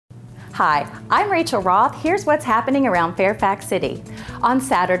Hi, I'm Rachel Roth. Here's what's happening around Fairfax City. On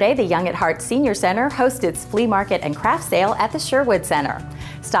Saturday, the Young at Heart Senior Center hosts its flea market and craft sale at the Sherwood Center.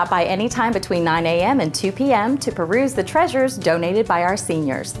 Stop by anytime between 9 a.m. and 2 p.m. to peruse the treasures donated by our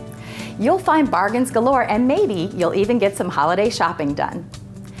seniors. You'll find bargains galore, and maybe you'll even get some holiday shopping done.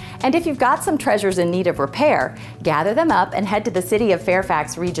 And if you've got some treasures in need of repair, gather them up and head to the City of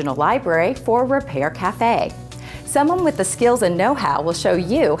Fairfax Regional Library for Repair Café. Someone with the skills and know-how will show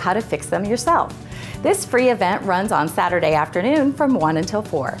you how to fix them yourself. This free event runs on Saturday afternoon from 1 until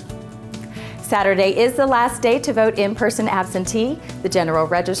 4. Saturday is the last day to vote in-person absentee. The General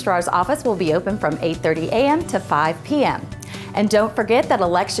Registrar's office will be open from 8:30 a.m. to 5 p.m. And don't forget that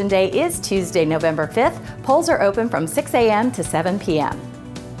Election Day is Tuesday, November 5th. Polls are open from 6 a.m. to 7 p.m.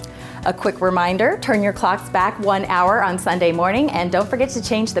 A quick reminder, turn your clocks back 1 hour on Sunday morning, and don't forget to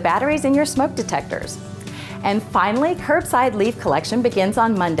change the batteries in your smoke detectors. And finally, curbside leaf collection begins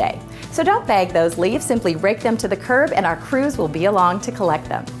on Monday. So don't bag those leaves, simply rake them to the curb and our crews will be along to collect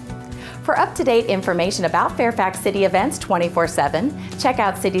them. For up-to-date information about Fairfax City events 24/7, check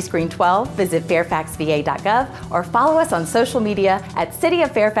out City Screen 12, visit fairfaxva.gov, or follow us on social media at City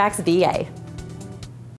of Fairfax VA.